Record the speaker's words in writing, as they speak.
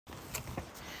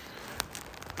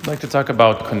I'd like to talk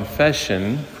about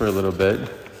confession for a little bit.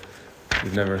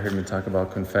 You've never heard me talk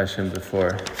about confession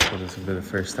before, so this will be the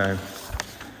first time.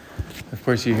 Of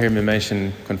course, you hear me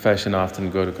mention confession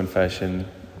often, go to confession.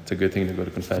 It's a good thing to go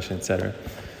to confession, etc.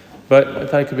 But I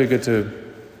thought it could be good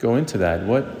to go into that.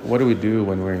 What do we do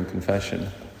when we're in confession?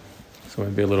 So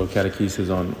maybe a little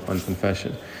catechesis on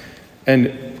confession.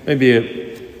 And maybe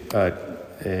a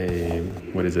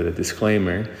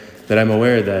disclaimer that I'm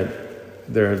aware that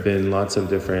there have been lots of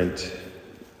different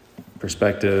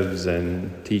perspectives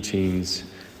and teachings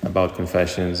about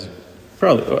confessions.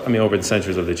 Probably, over the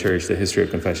centuries of the church, the history of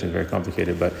confession is very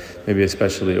complicated, but maybe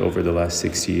especially over the last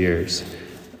 60 years,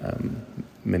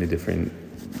 many different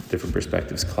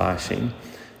perspectives clashing.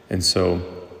 And so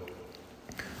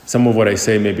some of what I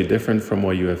say may be different from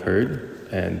what you have heard,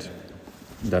 and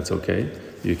that's okay.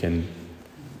 You can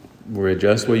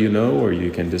readjust what you know, or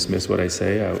you can dismiss what I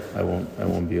say. I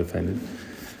won't be offended.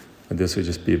 But this would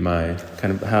just be my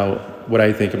kind of what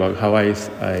I think about how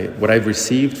what I've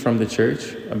received from the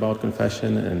church about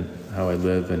confession and how I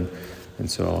live, and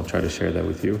so I'll try to share that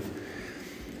with you.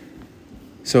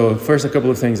 So first, a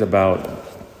couple of things about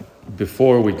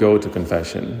before we go to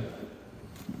confession,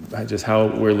 just how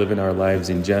we're living our lives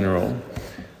in general.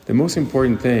 The most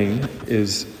important thing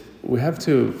is we have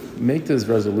to make this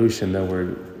resolution that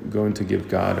we're going to give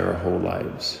God our whole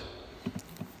lives.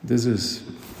 This is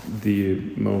the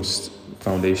most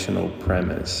foundational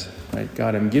premise, right?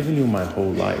 God, I'm giving you my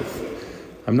whole life.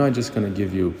 I'm not just going to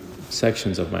give you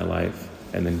sections of my life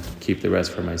and then keep the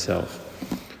rest for myself.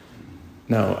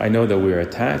 Now, I know that we're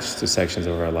attached to sections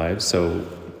of our lives, so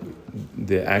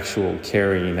the actual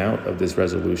carrying out of this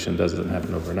resolution doesn't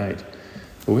happen overnight.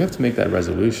 But we have to make that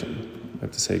resolution. We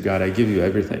have to say, God, I give you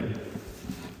everything.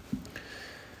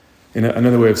 And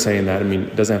another way of saying that,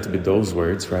 it doesn't have to be those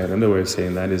words, right? Another way of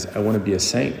saying that is, I want to be a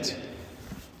saint.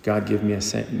 God, give me a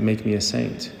saint, make me a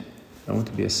saint. I want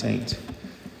to be a saint.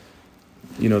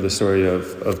 You know the story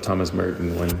of Thomas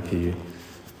Merton when he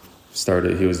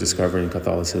was discovering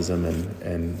Catholicism,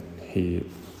 and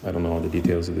I don't know all the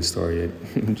details of the story,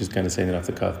 I'm just kind of saying it off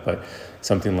the cuff, but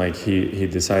something like he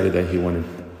decided that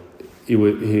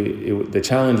the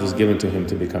challenge was given to him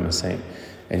to become a saint.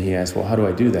 And he asked, well, how do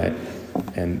I do that?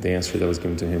 And the answer that was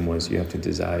given to him was, you have to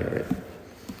desire it.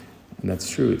 And that's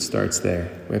true, it starts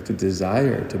there. We have to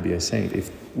desire to be a saint.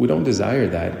 If we don't desire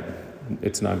that,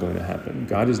 it's not going to happen.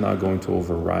 God is not going to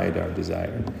override our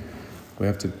desire. We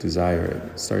have to desire it.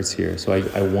 It starts here. So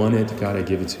I want it, God, I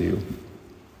give it to you.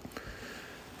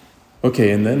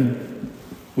 Okay, and then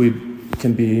we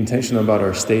can be intentional about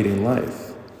our state in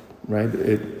life, right?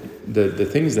 The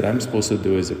things that I'm supposed to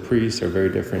do as a priest are very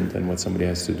different than what somebody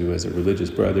has to do as a religious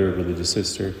brother, a religious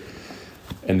sister.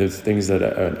 And the things that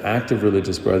an active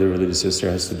religious brother, religious sister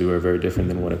has to do are very different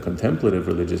than what a contemplative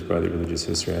religious brother, religious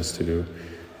sister has to do.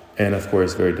 And of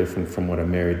course, very different from what a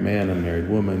married man, a married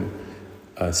woman,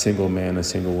 a single man, a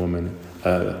single woman,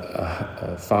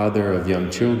 a father of young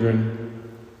children,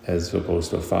 as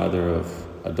opposed to a father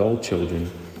of adult children.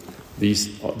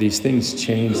 These things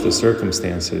change the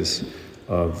circumstances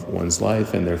of one's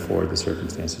life, and therefore the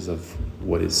circumstances of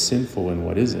what is sinful and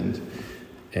what isn't,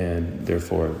 and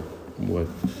therefore what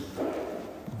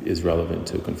is relevant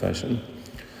to confession.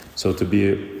 So to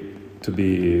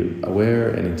be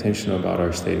aware and intentional about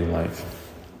our state in life.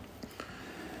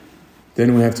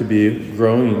 Then we have to be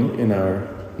growing in our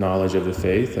knowledge of the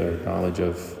faith, our knowledge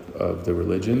of the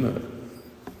religion,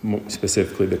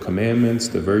 specifically the commandments,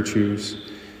 the virtues,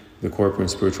 the corporal and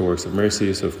spiritual works of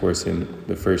mercy. So of course in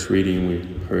the first reading we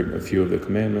heard a few of the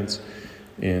commandments.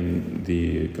 In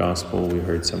the gospel we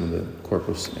heard some of the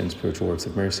corporal and spiritual works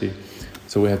of mercy.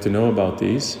 So we have to know about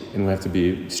these, and we have to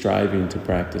be striving to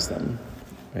practice them,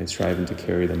 right? Striving to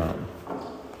carry them out.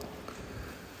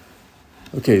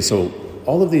 Okay, so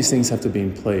all of these things have to be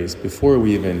in place before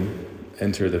we even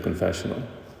enter the confessional.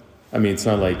 It's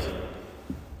not like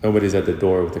nobody's at the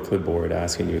door with a clipboard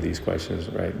asking you these questions,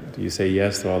 right? Do you say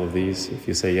yes to all of these? If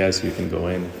you say yes, you can go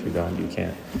in. If you don't, you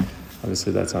can't.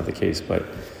 Obviously, that's not the case. But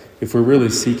if we're really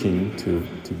seeking to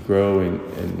grow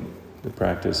in the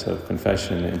practice of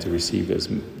confession and to receive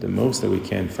the most that we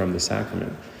can from the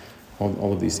sacrament,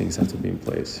 all of these things have to be in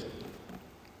place.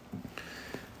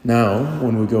 Now,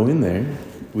 when we go in there,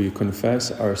 we confess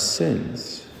our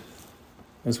sins.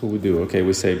 That's what we do. Okay,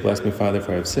 we say, bless me, Father,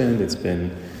 for I have sinned. It's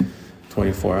been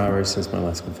 24 hours since my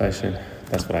last confession.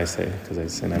 That's what I say, because I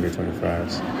sin every 24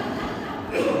 hours.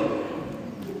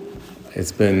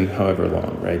 It's been however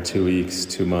long, right? 2 weeks,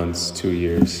 2 months, 2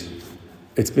 years.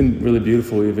 It's been really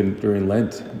beautiful even during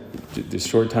Lent, the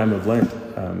short time of Lent,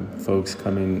 folks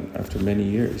coming after many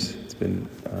years. It's been,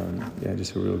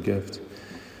 just a real gift.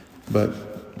 But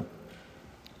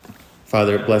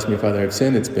Father, bless me, Father, I've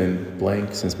sinned. It's been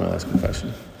blank since my last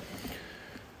confession.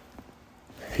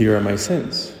 Here are my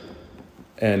sins.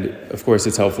 And of course,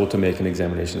 it's helpful to make an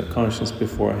examination of conscience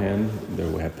beforehand.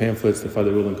 There we have pamphlets that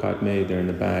Father Rulencott made. They're in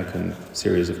the back, and a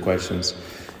series of questions,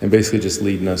 and basically just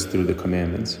leading us through the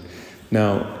commandments.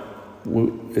 Now,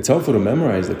 it's helpful to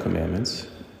memorize the commandments,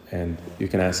 and you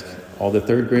can ask all the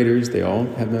third graders. They all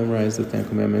have memorized the 10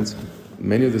 commandments.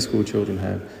 Many of the school children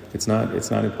have. It's not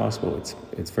impossible.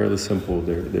 It's fairly simple.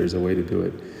 There's a way to do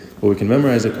it. But we can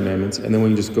memorize the commandments, and then we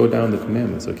can just go down the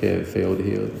commandments. Okay, I failed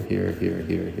here.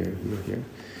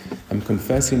 I'm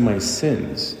confessing my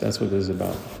sins. That's what this is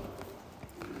about.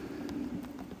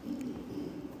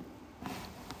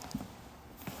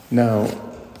 Now,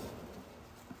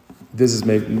 this is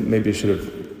maybe it should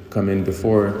have come in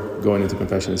before going into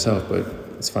confession itself, but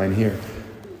it's fine here.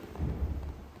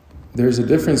 There's a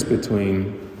difference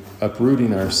between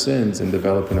uprooting our sins and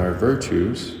developing our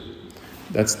virtues.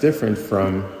 That's different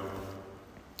from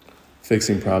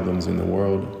fixing problems in the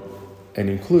world, and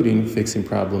including fixing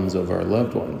problems of our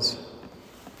loved ones.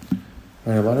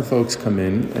 Right, a lot of folks come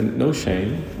in, and no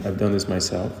shame, I've done this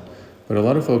myself, but a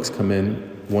lot of folks come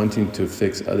in wanting to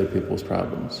fix other people's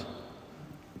problems.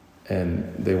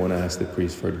 And they want to ask the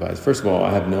priest for advice. First of all,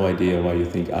 I have no idea why you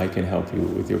think I can help you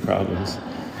with your problems.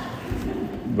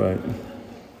 But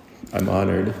I'm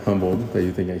honored, humbled that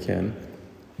you think I can.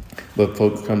 But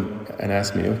folks come and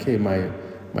ask me, okay,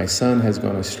 my son has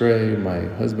gone astray, my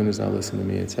husband is not listening to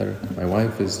me, etc. My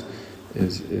wife is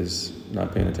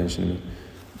not paying attention to me.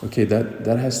 Okay,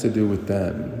 that has to do with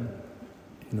them.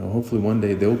 Hopefully one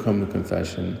day they'll come to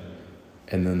confession,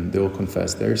 and then they'll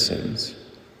confess their sins.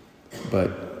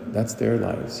 But that's their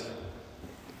lives.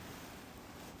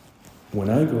 When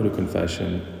I go to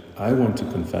confession, I want to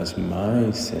confess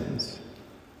my sins,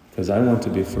 because I want to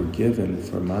be forgiven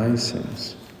for my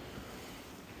sins.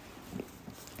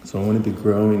 So I want to be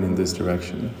growing in this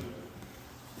direction.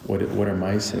 What are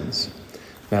my sins?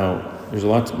 Now, there's a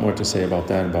lot more to say about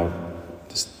that, about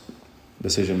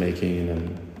decision making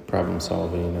and problem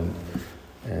solving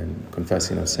and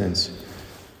confessing of sins.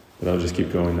 But I'll just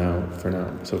keep going for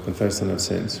now. So confessing of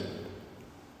sins.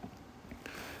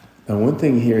 Now, one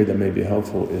thing here that may be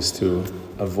helpful is to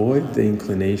avoid the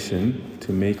inclination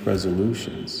to make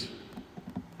resolutions.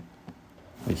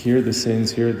 Like, here are the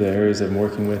sins, here are the areas I'm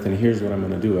working with, and here's what I'm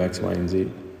going to do, X, Y, and Z.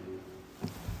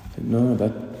 No,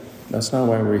 that's not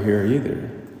why we're here either.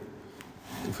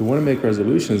 If we want to make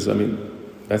resolutions,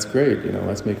 that's great.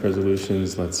 Let's make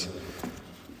resolutions, let's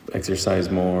exercise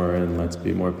more, and let's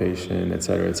be more patient,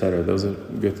 etc., etc. Those are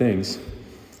good things.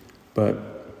 But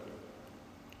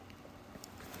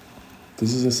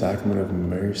this is a sacrament of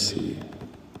mercy.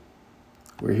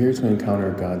 We're here to encounter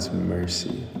God's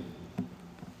mercy.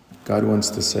 God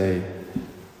wants to say,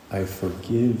 I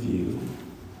forgive you.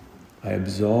 I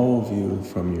absolve you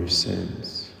from your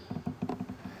sins.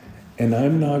 And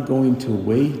I'm not going to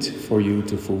wait for you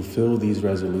to fulfill these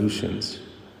resolutions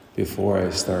before I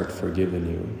start forgiving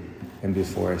you and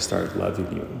before I start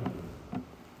loving you.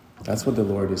 That's what the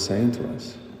Lord is saying to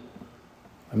us.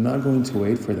 I'm not going to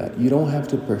wait for that. You don't have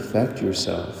to perfect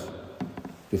yourself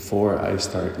before I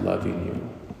start loving you.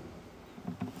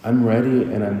 I'm ready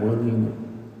and I'm willing,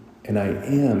 and I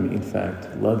am, in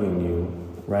fact, loving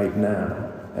you right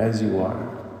now, as you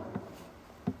are.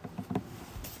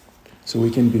 So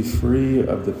we can be free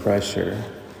of the pressure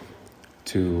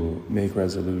to make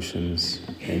resolutions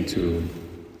and to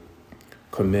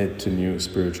commit to new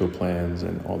spiritual plans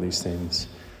and all these things.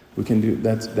 We can do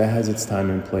that has its time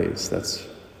and place. That's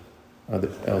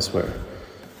elsewhere.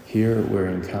 Here we're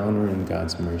encountering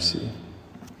God's mercy.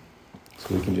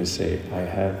 So we can just say, I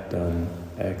have done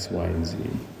X, Y, and Z.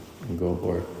 And go,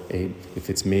 or A, if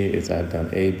it's me, I've done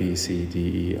A, B, C,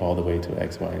 D, E, all the way to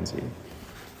X, Y, and Z.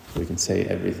 So we can say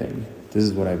everything. This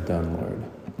is what I've done, Lord.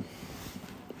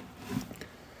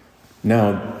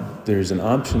 Now, there's an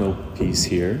optional piece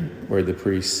here where the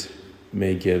priest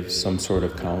may give some sort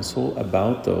of counsel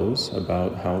about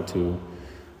how to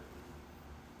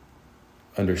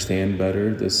understand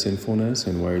better this sinfulness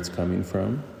and where it's coming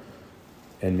from,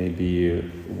 and maybe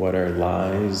what are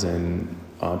lies and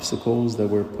obstacles that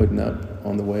we're putting up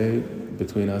on the way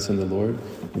between us and the Lord.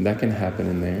 And that can happen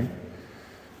in there.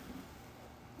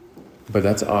 But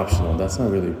that's optional. That's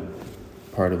not really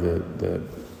part of the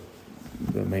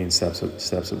main steps of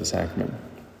the sacrament.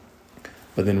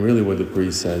 But then really what the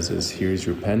priest says is, here's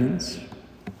your penance.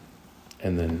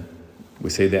 And then we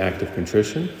say the act of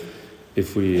contrition.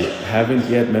 If we haven't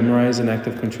yet memorized an act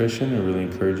of contrition, I really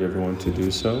encourage everyone to do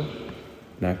so.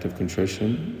 An act of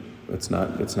contrition. It's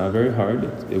not very hard.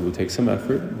 It will take some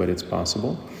effort, but it's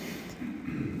possible.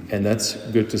 And that's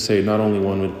good to say not only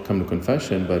when we come to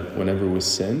confession, but whenever we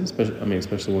sin,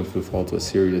 especially when we fall to a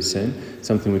serious sin,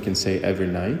 something we can say every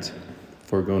night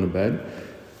before going to bed,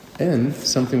 and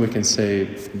something we can say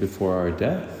before our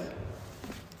death.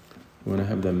 We want to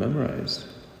have that memorized.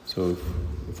 So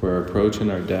if we're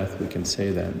approaching our death, we can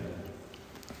say that.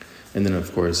 And then,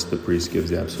 of course, the priest gives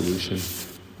the absolution.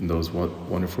 Those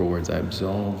wonderful words, I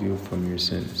absolve you from your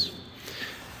sins.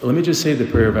 Let me just say the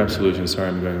prayer of absolution. Sorry,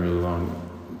 I'm going really long.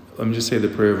 Let me just say the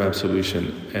prayer of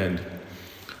absolution and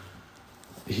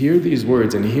hear these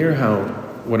words and hear how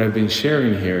what I've been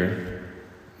sharing here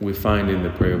we find in the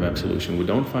prayer of absolution. We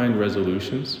don't find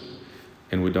resolutions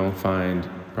and we don't find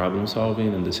problem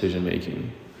solving and decision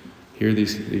making. Hear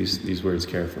these words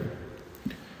carefully.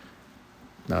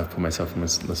 Now I've put myself in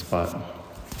the spot.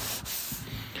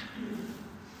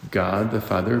 God, the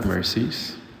Father of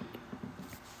mercies.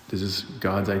 This is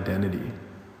God's identity.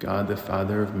 God, the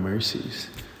Father of mercies.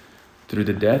 Through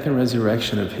the death and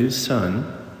resurrection of His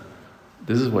Son,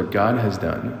 this is what God has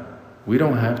done. We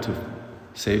don't have to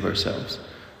save ourselves.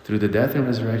 Through the death and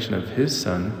resurrection of His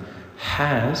Son,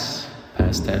 has,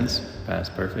 past tense,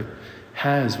 past perfect,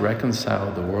 has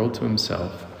reconciled the world to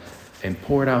Himself and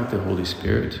poured out the Holy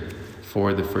Spirit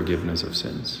for the forgiveness of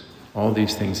sins. All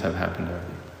these things have happened already.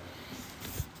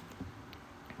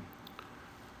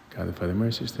 God the Father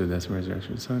mercies, through the death and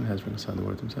resurrection of the Son, has reconciled the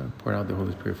world to Himself, poured out the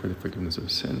Holy Spirit for the forgiveness of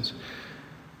sins.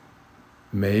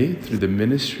 May, through the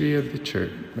ministry of the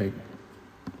church,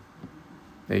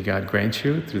 may God grant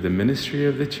you, through the ministry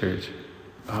of the church,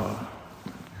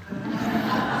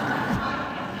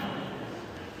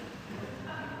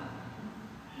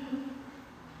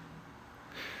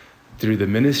 through the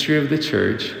ministry of the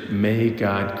church, may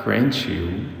God grant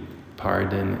you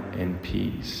pardon and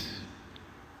peace.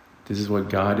 This is what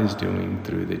God is doing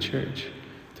through the church.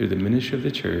 Through the ministry of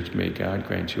the church, may God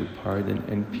grant you pardon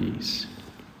and peace.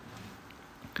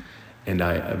 And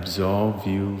I absolve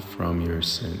you from your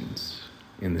sins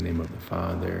in the name of the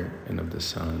Father and of the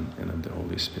Son and of the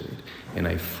Holy Spirit. And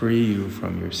I free you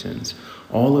from your sins.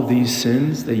 All of these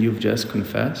sins that you've just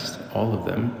confessed, all of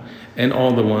them, and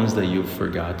all the ones that you've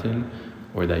forgotten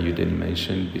or that you didn't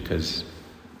mention because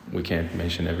we can't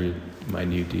mention every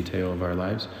minute detail of our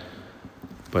lives.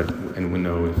 And we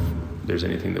know if there's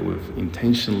anything that we've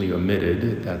intentionally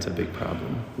omitted, that's a big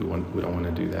problem. We don't want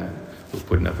to do that. We're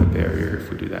putting up a barrier if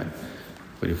we do that.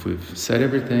 But if we've said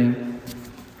everything,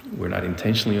 we're not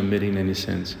intentionally omitting any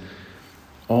sins,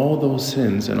 all those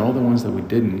sins and all the ones that we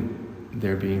didn't,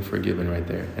 they're being forgiven right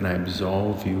there. And I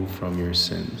absolve you from your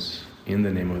sins in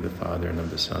the name of the Father and of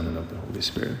the Son and of the Holy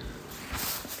Spirit.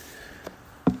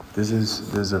 This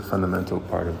is a fundamental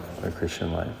part of a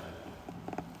Christian life.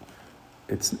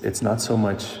 It's not so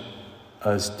much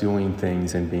us doing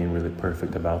things and being really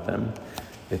perfect about them.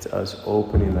 It's us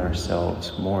opening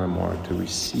ourselves more and more to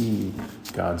receive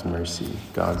God's mercy,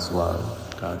 God's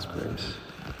love, God's grace.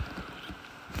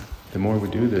 The more we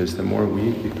do this, the more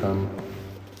we become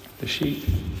the sheep.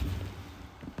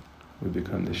 We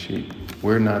become the sheep.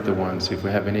 We're not the ones, if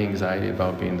we have any anxiety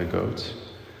about being the goats,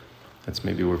 that's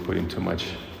maybe we're putting too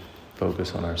much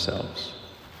focus on ourselves.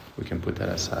 We can put that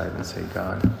aside and say,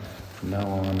 God, from now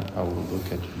on, I will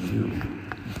look at you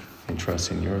and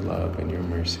trust in your love and your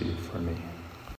mercy for me.